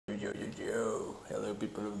Yo, hello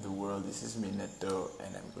people of the world, this is me Neto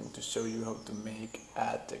and I'm going to show you how to make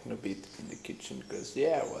a techno beat in the kitchen, cause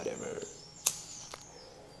yeah, whatever.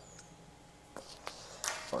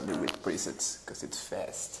 Only with presets, cause it's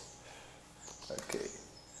fast. Okay,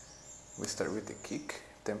 we start with the kick.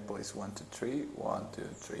 Tempo is 1, 2, 3, 1, 2,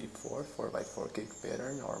 3, 4, 4x4 kick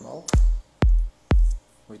pattern, normal.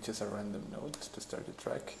 We choose a random note to start the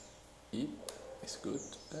track. E is good.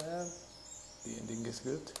 The ending is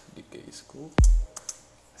good, decay is cool.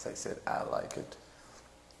 As I said, I like it.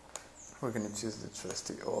 We're gonna choose the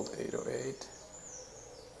trusty old 808.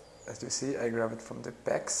 As you see, I grab it from the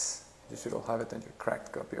packs. You should all have it on your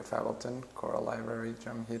cracked copy of Ableton, Choral Library,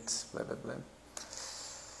 Drum Hits, blah blah blah.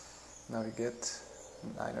 Now we get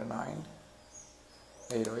 909.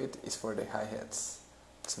 808 is for the hi-hats.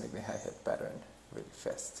 Let's make the hi-hat pattern really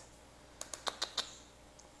fast.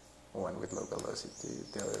 One with low velocity,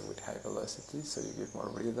 the other with high velocity, so you give more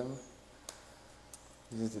rhythm.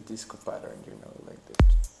 This is the disco pattern, you know, like that.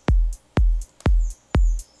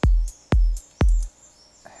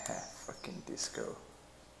 Fucking disco.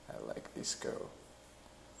 I like disco.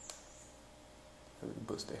 So we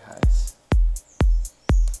boost the highs.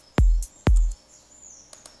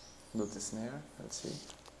 Do the snare, let's see.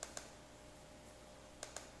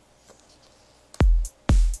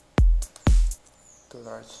 Too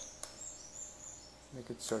large. Make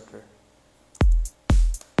it shorter.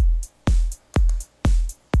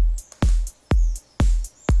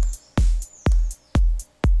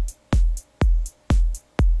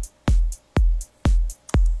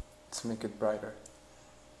 Let's make it brighter.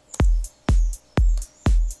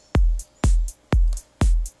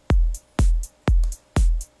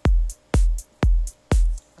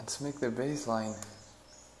 Let's make the bass line.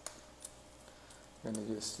 I'm gonna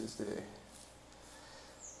just use the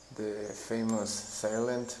famous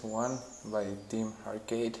Silent one by Team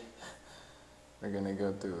Arcade. We're gonna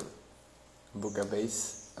go to book a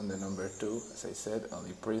bass on the number 2, as I said,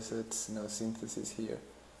 only presets, no synthesis here.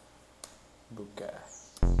 Book a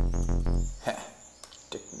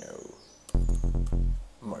techno,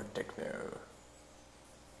 more techno,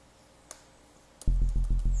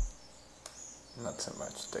 not so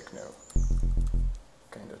much techno,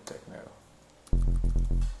 kind of techno.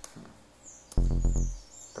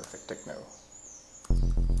 Perfect techno.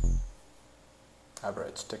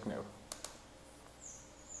 Average techno.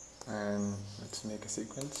 And let's make a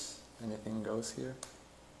sequence. Anything goes here.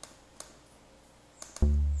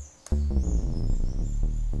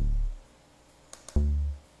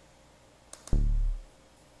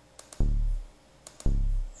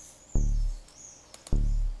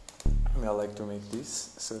 I like to make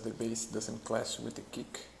this so the bass doesn't clash with the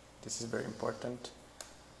kick. This is very important.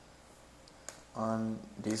 On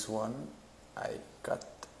this one, I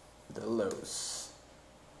cut the lows,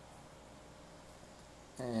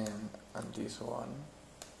 and on this one,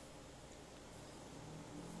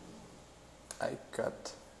 I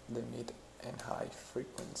cut the mid and high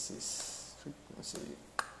frequencies.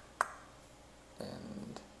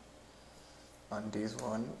 And on this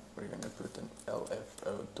one, we're gonna put an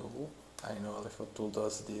LFO tool. I know LFO tool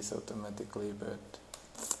does this automatically, but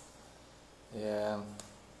yeah.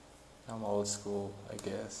 I'm old school, I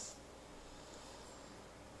guess.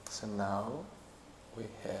 So now we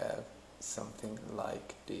have something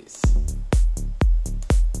like this.